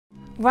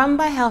Run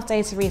by Health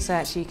Data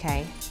Research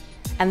UK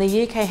and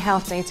the UK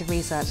Health Data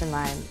Research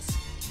Alliance,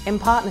 in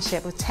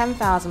partnership with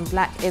 10,000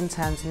 Black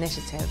Interns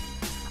initiative,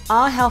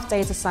 our Health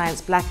Data Science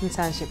Black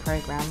Internship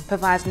Programme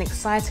provides an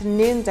exciting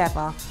new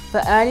endeavour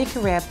for early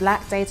career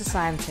Black data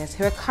scientists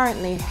who are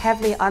currently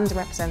heavily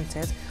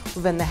underrepresented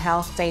within the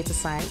health data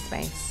science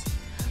space.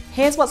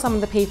 Here's what some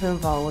of the people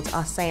involved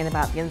are saying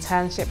about the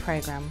internship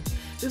programme.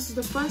 This was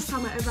the first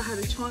time I ever had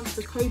a chance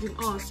to code in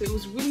R, so it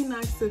was really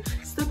nice to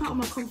step out of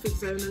my comfort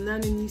zone and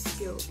learn a new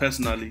skill.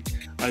 Personally,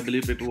 I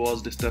believe it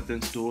was the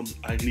stepping stone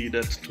I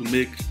needed to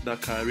make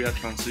that career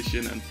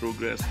transition and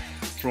progress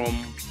from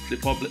a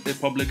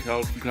public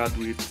health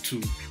graduate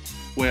to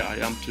where I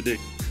am today.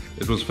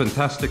 It was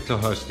fantastic to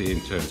host the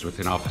interns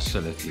within our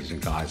facilities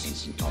in Guy's and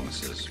St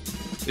Thomas's.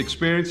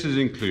 Experiences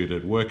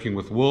included working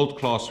with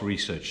world-class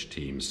research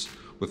teams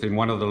within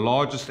one of the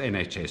largest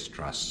NHS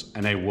trusts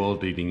and a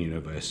world-leading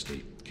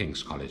university,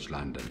 King's College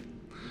London.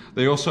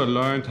 They also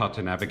learned how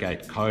to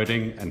navigate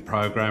coding and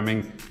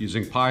programming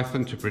using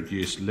Python to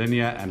produce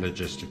linear and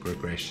logistic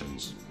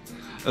regressions,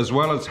 as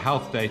well as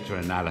health data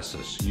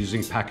analysis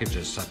using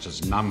packages such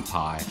as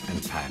NumPy and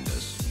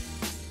Pandas.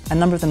 A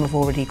number of them have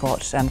already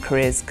got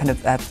careers,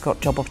 got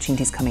job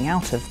opportunities coming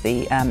out of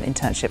the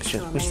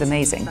internships, which is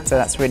amazing. So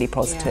that's really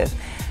positive.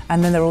 Yeah.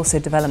 And then there are also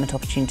development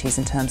opportunities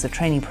in terms of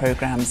training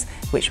programs,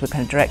 which we're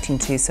kind of directing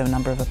to. So a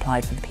number have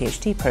applied for the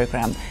PhD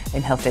program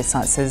in health data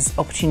science. So there's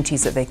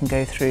opportunities that they can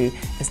go through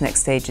as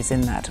next stages in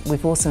that.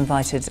 We've also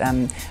invited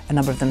a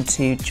number of them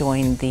to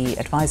join the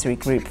advisory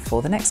group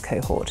for the next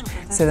cohort.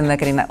 So then they're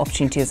getting that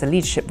opportunity as a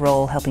leadership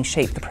role, helping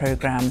shape the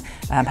program,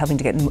 helping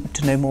to get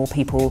to know more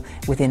people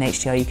within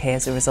HDR UK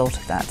as a result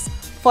of that.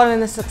 Following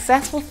the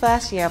successful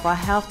first year of our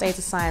Health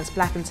Data Science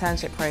Black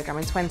Internship Programme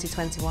in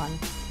 2021,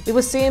 we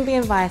will soon be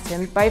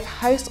inviting both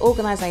host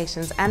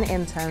organisations and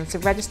interns to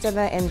register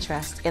their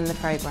interest in the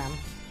programme.